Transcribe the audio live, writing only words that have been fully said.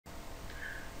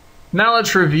Now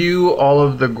let's review all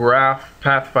of the graph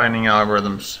pathfinding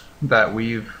algorithms that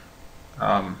we've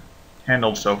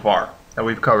handled so far, that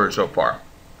we've covered so far.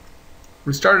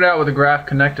 We started out with the graph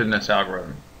connectedness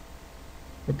algorithm.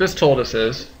 What this told us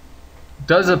is,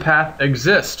 does a path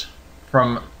exist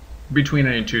from between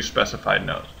any two specified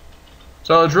nodes?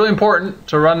 So it's really important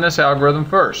to run this algorithm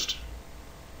first.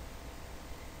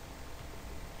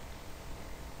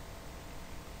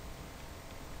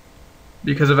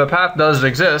 Because if a path does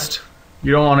exist,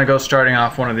 you don't want to go starting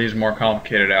off one of these more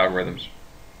complicated algorithms.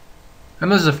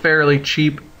 And this is a fairly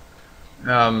cheap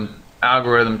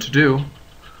algorithm to do.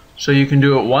 So you can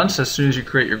do it once as soon as you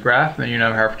create your graph, and then you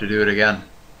never have to do it again.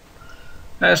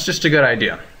 That's just a good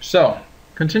idea. So,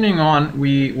 continuing on,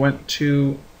 we went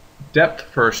to depth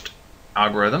first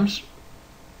algorithms.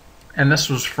 And this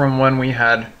was from when we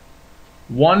had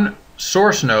one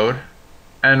source node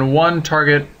and one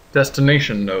target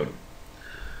destination node.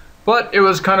 But it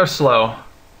was kind of slow,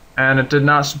 and it did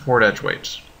not support edge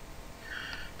weights.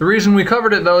 The reason we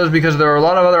covered it, though, is because there are a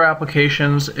lot of other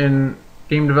applications in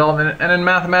game development and in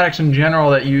mathematics in general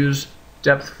that use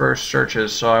depth-first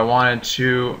searches. So I wanted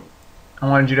you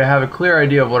to have a clear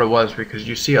idea of what it was, because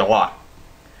you see it a lot.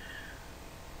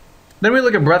 Then we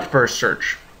look at breadth-first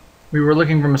search. We were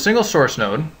looking from a single source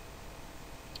node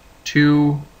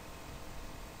to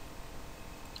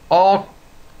all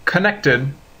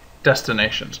connected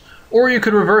destinations. Or you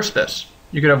could reverse this.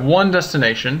 You could have one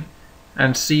destination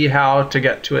and see how to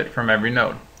get to it from every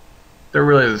node. They're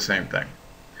really the same thing.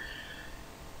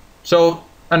 So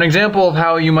an example of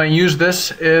how you might use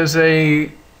this is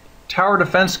a tower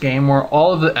defense game where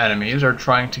all of the enemies are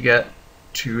trying to get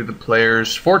to the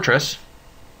player's fortress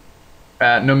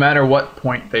at no matter what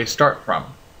point they start from.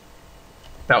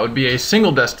 That would be a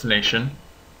single destination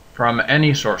from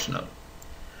any source node.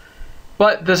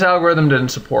 But this algorithm didn't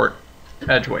support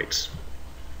edge weights.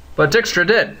 But Dijkstra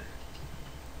did.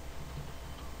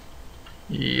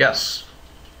 Yes.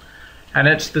 And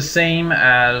it's the same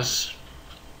as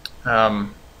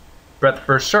breadth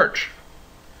first search.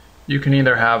 You can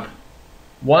either have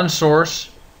one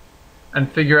source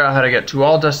and figure out how to get to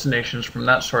all destinations from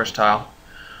that source tile,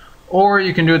 or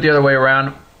you can do it the other way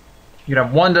around. You can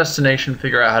have one destination,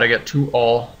 figure out how to get to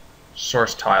all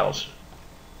source tiles.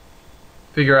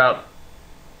 Figure out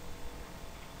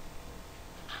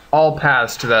all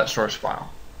paths to that source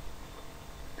file.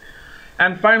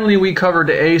 And finally, we covered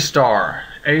A star,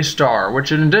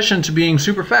 which in addition to being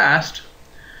super fast,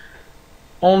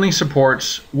 only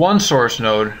supports one source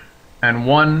node and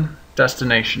one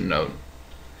destination node.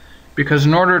 Because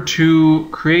in order to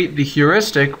create the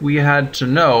heuristic, we had to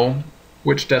know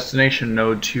which destination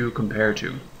node to compare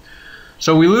to.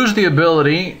 So we lose the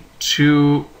ability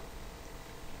to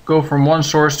go from one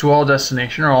source to all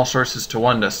destination, or all sources to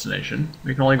one destination.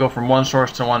 We can only go from one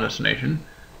source to one destination,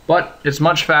 but it's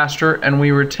much faster, and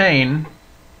we retain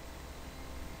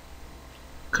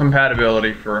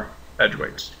compatibility for edge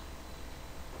weights.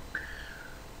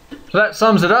 So that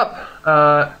sums it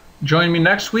up. Join me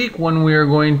next week when we are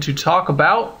going to talk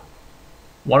about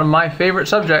one of my favorite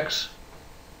subjects,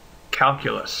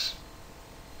 calculus.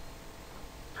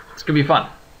 It's gonna be fun,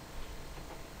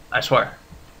 I swear.